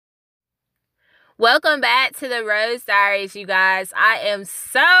Welcome back to the Rose Diaries, you guys. I am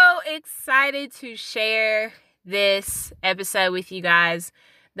so excited to share this episode with you guys.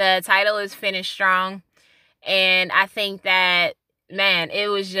 The title is Finish Strong, and I think that, man, it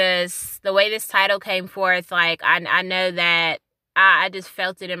was just the way this title came forth. Like, I know that I just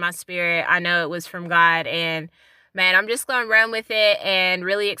felt it in my spirit. I know it was from God, and man, I'm just gonna run with it, and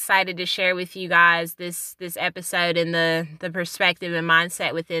really excited to share with you guys this episode and the perspective and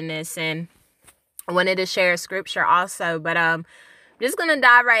mindset within this. And I wanted to share a scripture also, but just gonna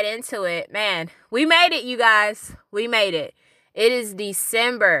dive right into it. Man, we made it, you guys. We made it. It is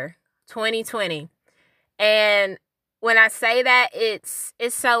December 2020. And when I say that, it's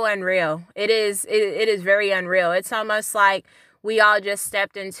so unreal. It is very unreal. It's almost like we all just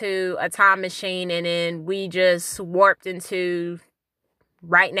stepped into a time machine and then we just warped into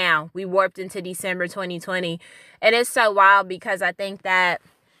right now. We warped into December 2020. And it's so wild because I think that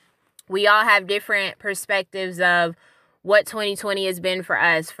we all have different perspectives of what 2020 has been for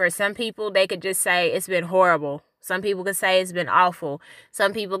us. For some people, they could just say it's been horrible. Some people could say it's been awful.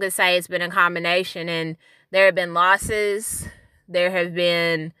 Some people could say it's been a combination. And there have been losses. There have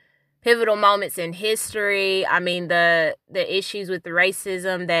been pivotal moments in history. I mean, the issues with the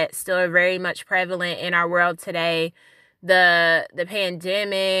racism that still are very much prevalent in our world today. The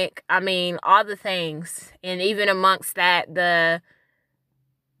pandemic. I mean, all the things. And even amongst that,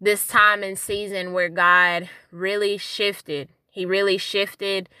 this time and season where God really shifted. He really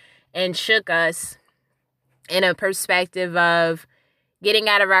shifted and shook us in a perspective of getting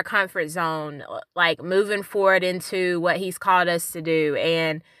out of our comfort zone, like moving forward into what He's called us to do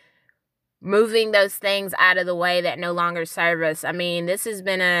and moving those things out of the way that no longer serve us. I mean, this has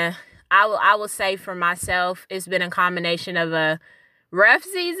been I will say for myself, it's been a combination of a rough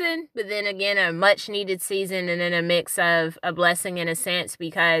season, but then again, a much needed season, and then a mix of a blessing in a sense,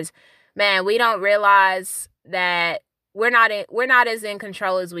 because man, we don't realize that we're not as in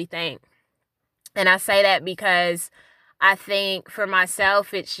control as we think. And I say that because I think for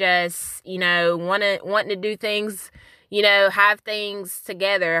myself, it's just, wanting to do things, have things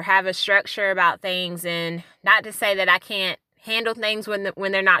together, have a structure about things. And not to say that I can't handle things when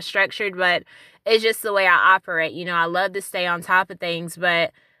they're not structured, but it's just the way I operate. I love to stay on top of things,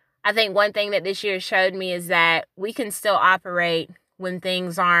 but I think one thing that this year showed me is that we can still operate when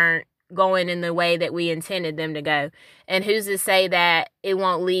things aren't going in the way that we intended them to go. And who's to say that it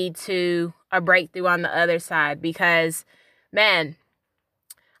won't lead to a breakthrough on the other side? Because, man,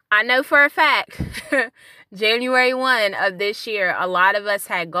 I know for a fact, January 1 of this year, a lot of us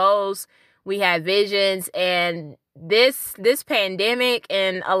had goals, we had visions, and this pandemic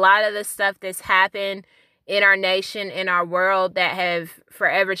and a lot of the stuff that's happened in our nation, in our world, that have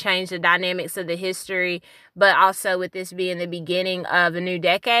forever changed the dynamics of the history, but also with this being the beginning of a new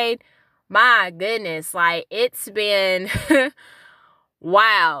decade, my goodness, like, it's been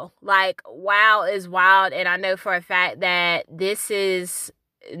wow. Like, wow is wild. And I know for a fact that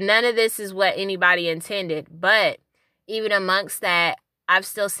none of this is what anybody intended. But even amongst that, I've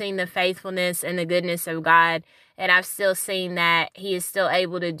still seen the faithfulness and the goodness of God. And I've still seen that He is still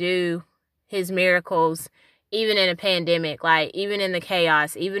able to do His miracles, even in a pandemic, like even in the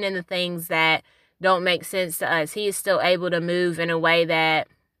chaos, even in the things that don't make sense to us. He is still able to move in a way that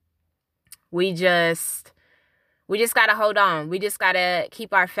we just got to hold on. We just got to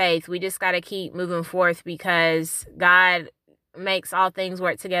keep our faith. We just got to keep moving forth, because God makes all things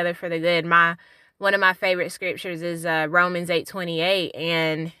work together for the good. One of my favorite scriptures is Romans 8:28,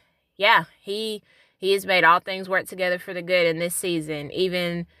 and yeah, He has made all things work together for the good in this season,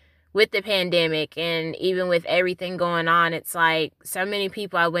 even with the pandemic and even with everything going on. It's like so many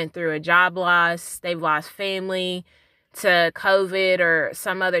people I went through a job loss, they've lost family to COVID or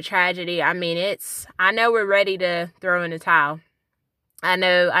some other tragedy. I mean, I know we're ready to throw in the towel. I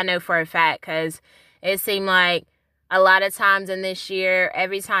know for a fact, because it seemed like a lot of times in this year,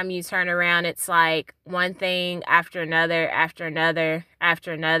 every time you turn around, it's like one thing after another, after another,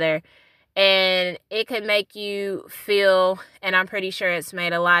 after another. And it can make you feel, and I'm pretty sure it's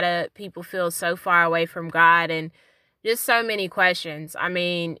made a lot of people feel so far away from God, and just so many questions. I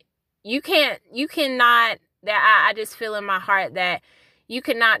mean, I just feel in my heart that you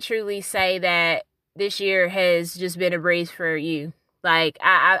cannot truly say that this year has just been a breeze for you. Like,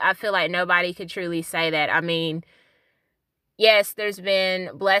 I feel like nobody could truly say that. I mean, yes, there's been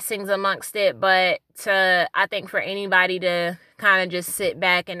blessings amongst it, but I think for anybody to kind of just sit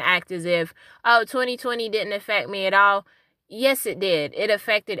back and act as if, oh, 2020 didn't affect me at all. Yes, it did. It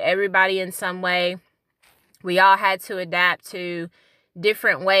affected everybody in some way. We all had to adapt to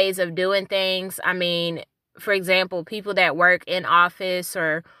different ways of doing things. I mean, for example, people that work in office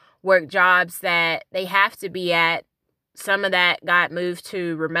or work jobs that they have to be at. Some of that got moved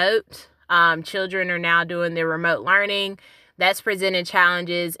to remote. Children are now doing their remote learning. That's presented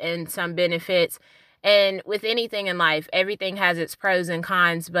challenges and some benefits. And with anything in life, everything has its pros and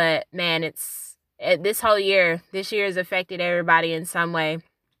cons. But man, this year has affected everybody in some way.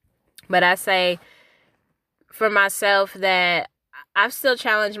 But I say for myself that I've still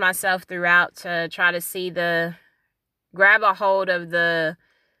challenged myself throughout to try to grab a hold of the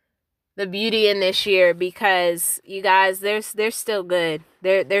beauty in this year, because you guys, there's still good.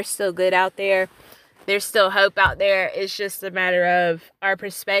 There's still good out there. There's still hope out there. It's just a matter of our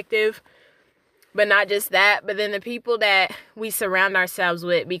perspective. But not just that, but then the people that we surround ourselves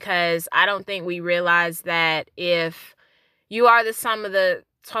with, because I don't think we realize that if you are the sum of the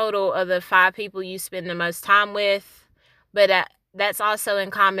total of the 5 people you spend the most time with, but that's also in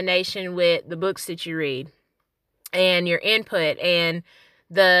combination with the books that you read and your input and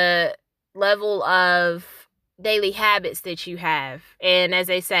the level of daily habits that you have. And as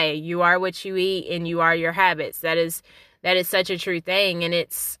they say, you are what you eat and you are your habits. That is such a true thing. And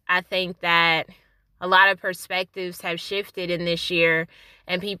I think that a lot of perspectives have shifted in this year,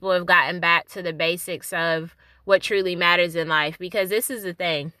 and people have gotten back to the basics of what truly matters in life. Because this is the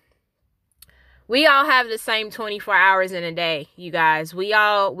thing. We all have the same 24 hours in a day, you guys. We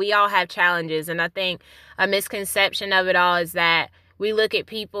all have challenges. And I think a misconception of it all is that we look at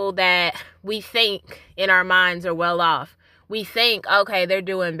people that we think in our minds are well off. We think, okay, they're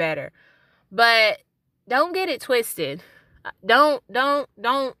doing better. But don't get it twisted. Don't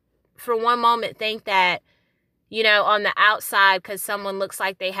for one moment think that, on the outside, because someone looks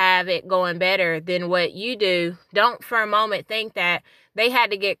like they have it going better than what you do, don't for a moment think that they had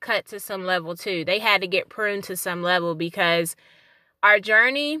to get cut to some level too. They had to get pruned to some level, because our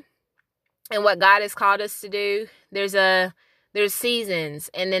journey and what God has called us to do, there's seasons,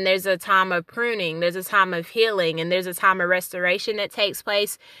 and then there's a time of pruning, there's a time of healing, and there's a time of restoration that takes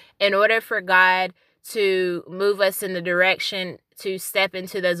place in order for God to move us in the direction to step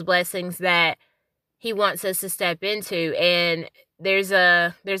into those blessings that He wants us to step into. And there's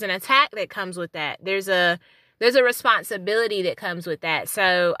an attack that comes with that. There's a responsibility that comes with that.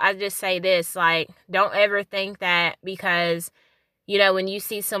 So I just say this, don't ever think that because, when you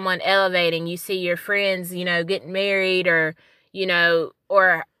see someone elevating, you see your friends, getting married, or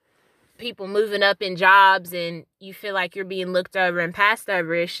people moving up in jobs, and you feel like you're being looked over and passed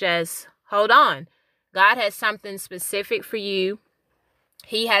over. It's just, hold on. God has something specific for you.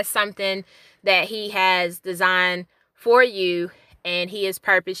 He has something that He has designed for you, and He has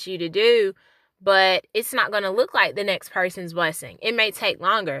purposed you to do, but it's not going to look like the next person's blessing. It may take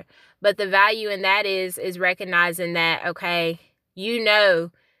longer, but the value in that is recognizing that, okay,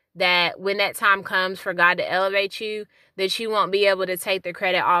 that when that time comes for God to elevate you, that you won't be able to take the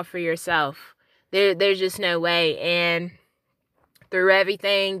credit off for yourself. There's just no way. And through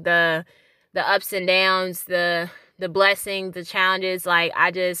everything, the ups and downs, the blessings, the challenges, I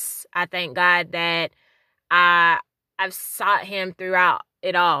thank God that I've sought Him throughout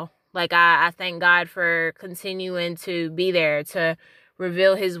it all. I thank God for continuing to be there to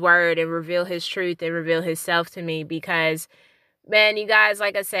reveal His word and reveal His truth and reveal Himself to me, because, man, you guys,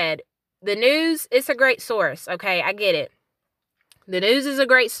 like I said, the news, it's a great source, okay? I get it. The news is a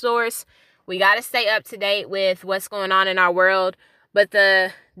great source. We got to stay up to date with what's going on in our world. But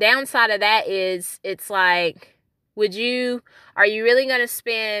the downside of that is, it's like, are you really going to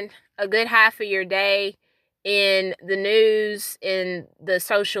spend a good half of your day in the news, in the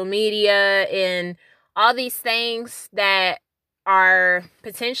social media, in all these things that are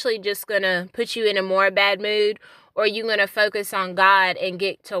potentially just going to put you in a more bad mood? Or are you going to focus on God and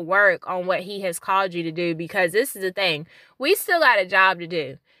get to work on what He has called you to do? Because this is the thing. We still got a job to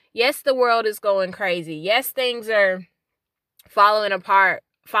do. Yes, the world is going crazy. Yes, things are falling apart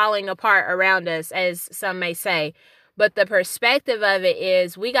around us, as some may say. But the perspective of it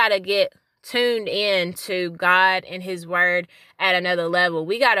is, we got to get tuned in to God and His word at another level.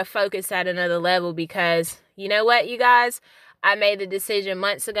 We got to focus at another level, because you know what, you guys? I made the decision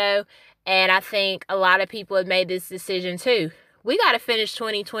months ago, and I think a lot of people have made this decision too. We got to finish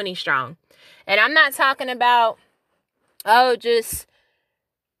 2020 strong. And I'm not talking about, just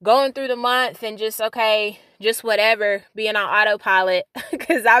going through the month and just whatever, being on autopilot,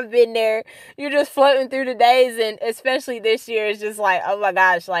 because I've been there. You're just floating through the days, and especially this year, it's just like, oh my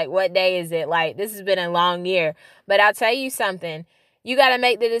gosh, what day is it? This has been a long year. But I'll tell you something. You got to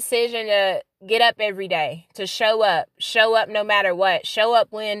make the decision to get up every day, to show up no matter what. Show up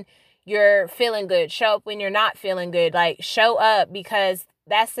when you're feeling good. Show up when you're not feeling good. Show up, because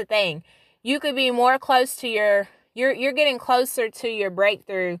that's the thing. You could be more close to your you're getting closer to your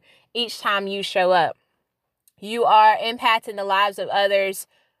breakthrough each time you show up. You are impacting the lives of others,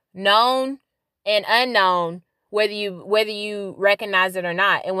 known and unknown, whether you recognize it or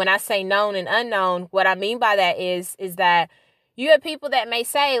not. And when I say known and unknown, what I mean by that is that you have people that may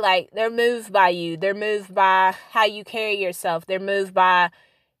say, like, they're moved by you. They're moved by how you carry yourself. They're moved by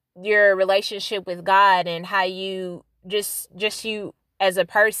your relationship with God and how you just you as a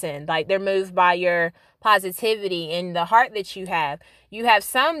person. Like, they're moved by your positivity and the heart that you have. You have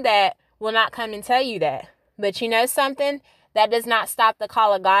some that will not come and tell you that. But you know something? That does not stop the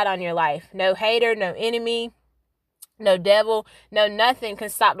call of God on your life. No hater, no enemy, no devil, no nothing can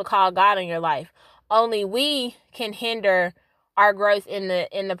stop the call of God on your life. Only we can hinder our growth in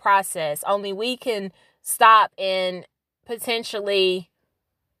the process. Only we can stop and potentially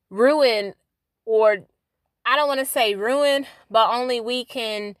ruin, or I don't want to say ruin, but only we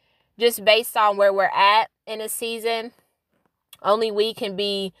can, just based on where we're at in a season, only we can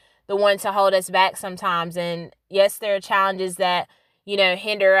be the one to hold us back sometimes. And yes, there are challenges that,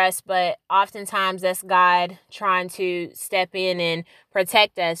 hinder us, but oftentimes that's God trying to step in and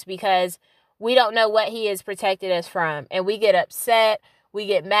protect us, because we don't know what he has protected us from. And we get upset, we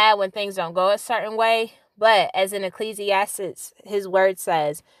get mad when things don't go a certain way. But as in Ecclesiastes, his word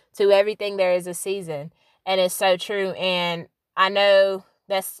says, to everything there is a season. And it's so true. And I know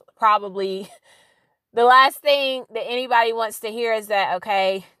that's probably the last thing that anybody wants to hear is that,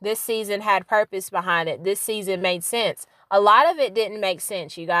 okay, this season had purpose behind it. This season made sense. A lot of it didn't make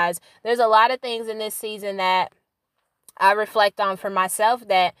sense, you guys. There's a lot of things in this season that I reflect on for myself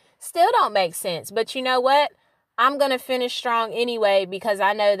that still don't make sense. But you know what? I'm going to finish strong anyway, because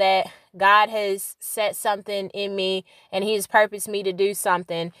I know that God has set something in me and he has purposed me to do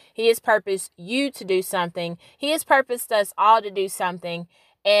something. He has purposed you to do something. He has purposed us all to do something.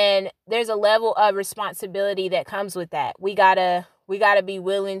 And there's a level of responsibility that comes with that. We gotta be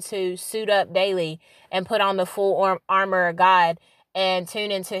willing to suit up daily and put on the full armor of God and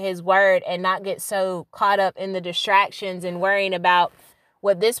tune into his word and not get so caught up in the distractions and worrying about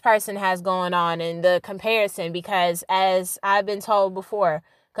what this person has going on and the comparison, because as I've been told before,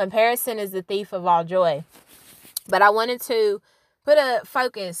 comparison is the thief of all joy. But I wanted to put a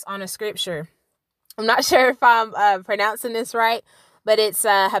focus on a scripture. I'm not sure if I'm pronouncing this right, but it's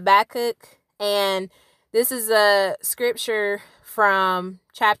Habakkuk, and this is a scripture from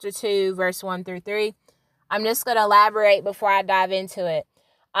chapter 2, verse 1 through 3. I'm just going to elaborate before I dive into it.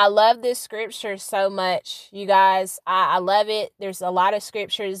 I love this scripture so much, you guys. I love it. There's a lot of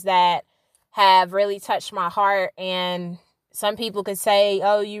scriptures that have really touched my heart, and some people could say,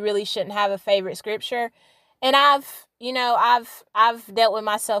 oh, you really shouldn't have a favorite scripture. And I've dealt with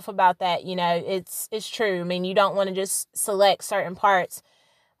myself about that. It's true. I mean, you don't want to just select certain parts,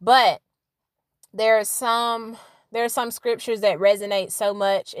 but there are some scriptures that resonate so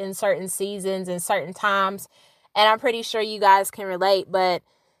much in certain seasons and certain times. And I'm pretty sure you guys can relate, but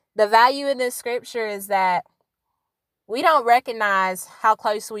the value in this scripture is that we don't recognize how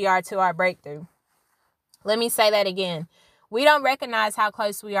close we are to our breakthrough. Let me say that again. We don't recognize how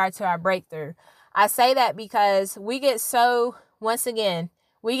close we are to our breakthrough. I say that because we get so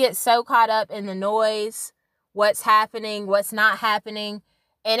caught up in the noise, what's happening, what's not happening.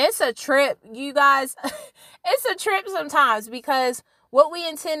 And it's a trip, you guys. It's a trip sometimes, because what we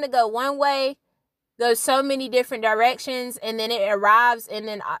intend to go one way goes so many different directions, and then it arrives, and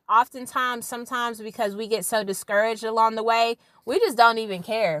then sometimes because we get so discouraged along the way, we just don't even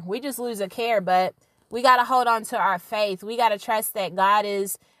care. We just lose a care. But we got to hold on to our faith. We got to trust that God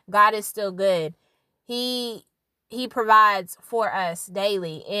is still good. He provides for us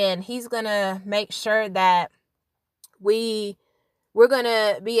daily, and he's going to make sure that we're going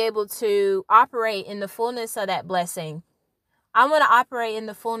to be able to operate in the fullness of that blessing. I want to operate in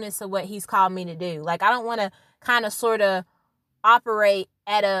the fullness of what he's called me to do. Like, I don't want to kind of sort of operate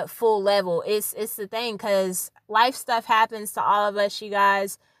at a full level. It's the thing, because life stuff happens to all of us, you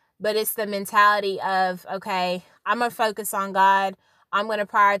guys, but it's the mentality of, okay, I'm going to focus on God. I'm going to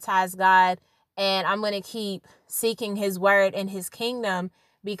prioritize God, and I'm going to keep seeking his word and his kingdom,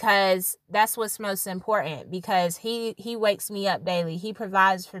 because that's what's most important, because he wakes me up daily. He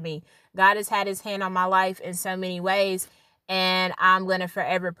provides for me. God has had his hand on my life in so many ways, and I'm going to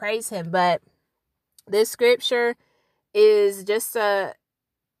forever praise him. But this scripture is just a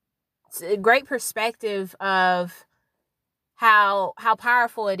great perspective of how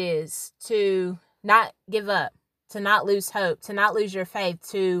powerful it is to not give up, to not lose hope, to not lose your faith,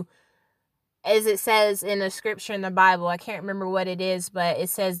 to, as it says in a scripture in the Bible, I can't remember what it is, but it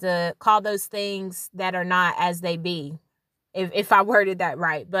says to call those things that are not as they be, if I worded that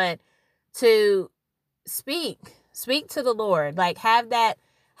right. But to speak Speak to the Lord. Like, have that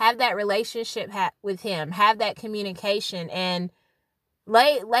relationship with him. Have that communication, and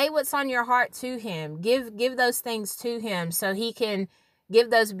lay what's on your heart to him. Give those things to him so he can give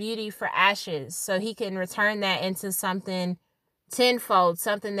those beauty for ashes, so he can return that into something tenfold,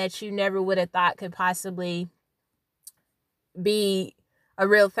 something that you never would have thought could possibly be a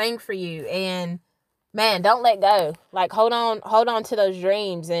real thing for you. And man, don't let go. Like, hold on to those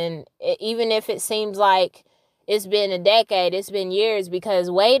dreams. And even if it seems like it's been a decade, it's been years, because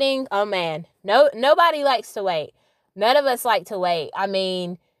waiting, oh man, nobody likes to wait. None of us like to wait. I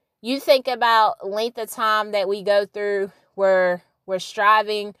mean, you think about length of time that we go through. We're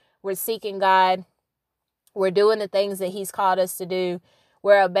striving, we're seeking God, we're doing the things that he's called us to do,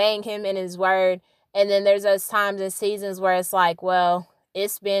 we're obeying him in his word. And then there's those times and seasons where it's like, well,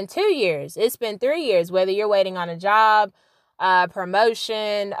 it's been 2 years, it's been 3 years, whether you're waiting on a job,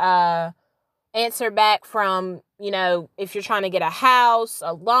 promotion, answer back from, if you're trying to get a house,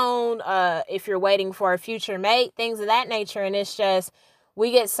 a loan, if you're waiting for a future mate, things of that nature. And it's just,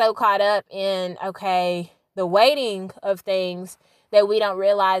 we get so caught up in, the waiting of things, that we don't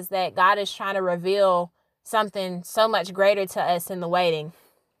realize that God is trying to reveal something so much greater to us in the waiting.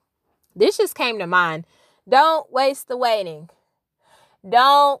 This just came to mind. Don't waste the waiting.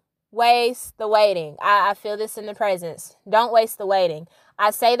 Don't waste the waiting. I feel this in the presence. Don't waste the waiting.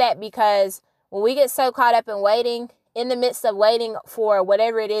 I say that because when we get so caught up in waiting, in the midst of waiting for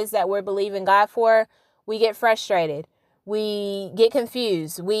whatever it is that we're believing God for, we get frustrated. We get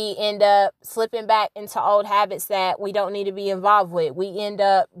confused. We end up slipping back into old habits that we don't need to be involved with. We end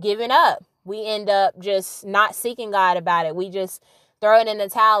up giving up. We end up just not seeking God about it. We just throw it in the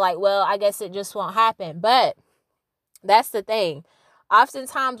towel like, well, I guess it just won't happen. But that's the thing.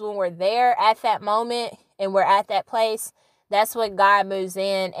 Oftentimes when we're there at that moment and we're at that place, that's when God moves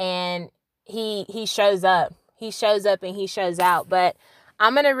in and he shows up. He shows up and he shows out. But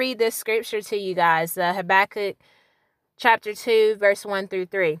I'm going to read this scripture to you guys. Habakkuk chapter 2, verse 1 through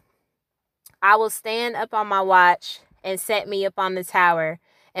 3. I will stand up on my watch and set me up on the tower,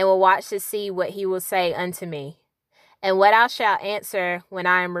 and will watch to see what he will say unto me, and what I shall answer when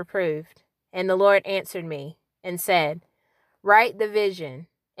I am reproved. And the Lord answered me and said, write the vision,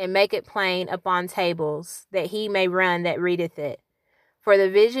 and make it plain upon tables, that he may run that readeth it. For the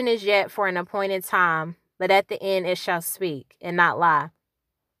vision is yet for an appointed time, but at the end it shall speak, and not lie.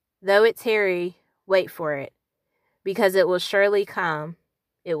 Though it tarry, wait for it, because it will surely come,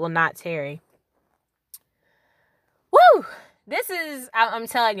 it will not tarry. Woo! I'm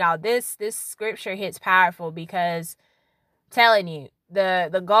telling y'all, this scripture hits powerful, because I'm telling you,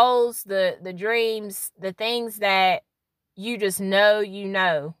 the goals, the dreams, the things that you just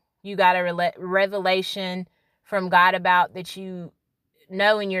you got a revelation from God about, that you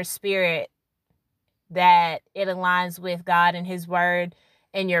know in your spirit that it aligns with God and his word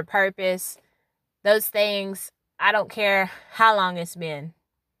and your purpose. Those things, I don't care how long it's been.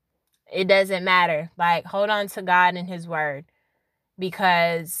 It doesn't matter. Like, hold on to God and his word,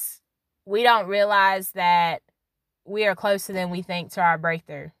 because we don't realize that we are closer than we think to our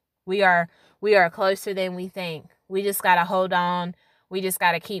breakthrough. We are closer than we think. We just got to hold on. We just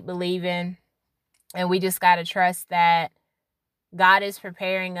got to keep believing, and we just got to trust that God is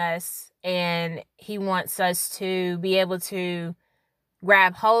preparing us, and he wants us to be able to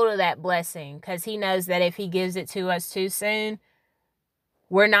grab hold of that blessing, because he knows that if he gives it to us too soon,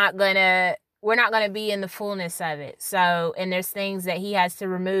 we're not gonna be in the fullness of it. So, and there's things that he has to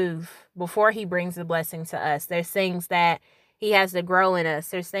remove before he brings the blessing to us. There's things that he has to grow in us.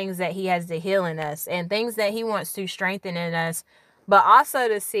 There's things that he has to heal in us, and things that he wants to strengthen in us. But also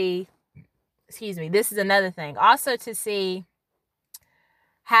to see, this is another thing, also to see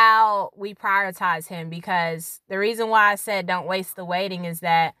how we prioritize him, because the reason why I said don't waste the waiting is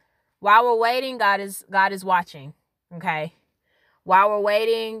that while we're waiting, God is watching. Okay. While we're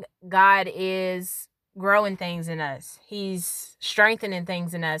waiting, God is growing things in us. He's strengthening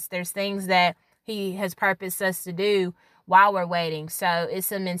things in us. There's things that he has purposed us to do while we're waiting. So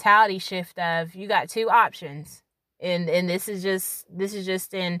it's a mentality shift of, you got two options. And this is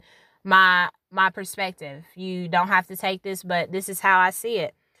just in my perspective. You don't have to take this, but this is how I see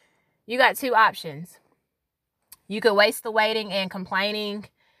it. You got two options. You could waste the waiting and complaining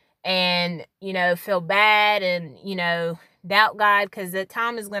and, feel bad and, doubt God, because the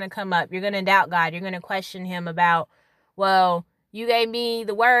time is going to come up. You're going to doubt God. You're going to question him about, well, you gave me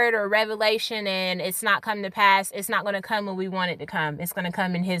the word or revelation and it's not come to pass. It's not going to come when we want it to come. It's going to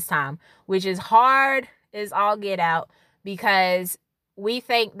come in his time, which is hard as all get out, because we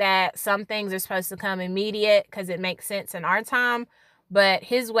think that some things are supposed to come immediate because it makes sense in our time. But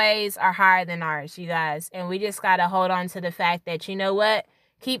his ways are higher than ours, you guys. And we just got to hold on to the fact that, you know what?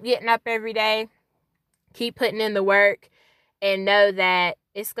 Keep getting up every day. Keep putting in the work. And know that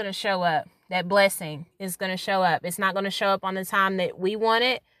it's going to show up. That blessing is going to show up. It's not going to show up on the time that we want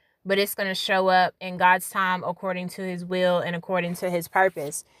it, but it's going to show up in God's time according to his will and according to his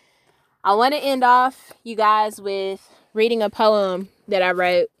purpose. I want to end off, you guys, with reading a poem that I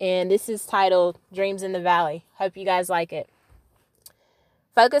wrote. And this is titled Dreams in the Valley. Hope you guys like it.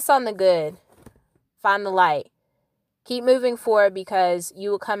 Focus on the good. Find the light. Keep moving forward because you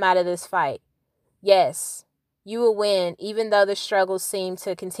will come out of this fight. Yes, you will win even though the struggles seem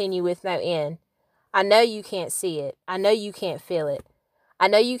to continue with no end. I know you can't see it. I know you can't feel it. I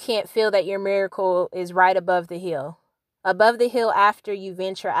know you can't feel that your miracle is right above the hill. Above the hill after you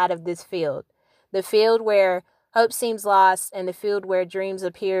venture out of this field. The field where hope seems lost and the field where dreams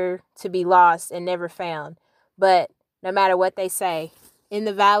appear to be lost and never found. But no matter what they say, in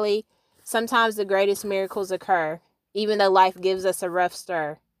the valley, sometimes the greatest miracles occur, even though life gives us a rough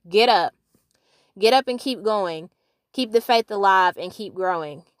stir. Get up. Get up and keep going. Keep the faith alive and keep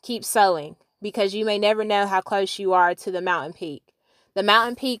growing. Keep sowing, because you may never know how close you are to the mountain peak. The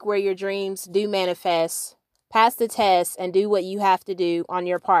mountain peak where your dreams do manifest. Pass the test and do what you have to do on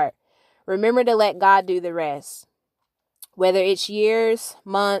your part. Remember to let God do the rest. Whether it's years,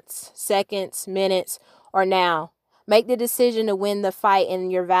 months, seconds, minutes, or now, make the decision to win the fight in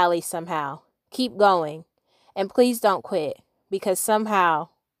your valley somehow. Keep going. And please don't quit, because somehow,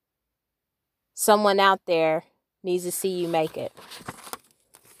 someone out there needs to see you make it.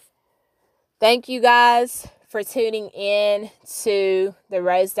 Thank you guys for tuning in to the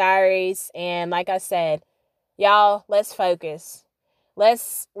Rose Diaries. And like I said, y'all, let's focus.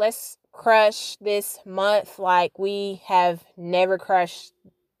 Let's crush this month like we have never crushed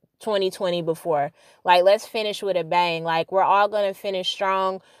 2020 before. Like, let's finish with a bang. Like, we're all going to finish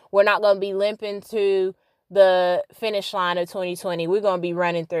strong. We're not going to be limping to the finish line of 2020. We're going to be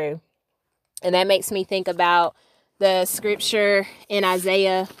running through. And that makes me think about the scripture in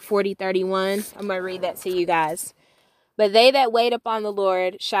Isaiah 40:31. I'm going to read that to you guys. But they that wait upon the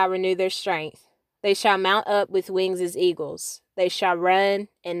Lord shall renew their strength. They shall mount up with wings as eagles. They shall run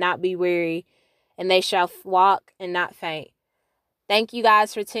and not be weary, and they shall walk and not faint. Thank you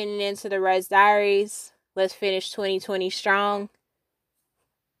guys for tuning in to the Rose Diaries. Let's finish 2020 strong,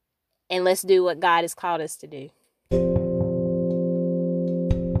 and let's do what God has called us to do.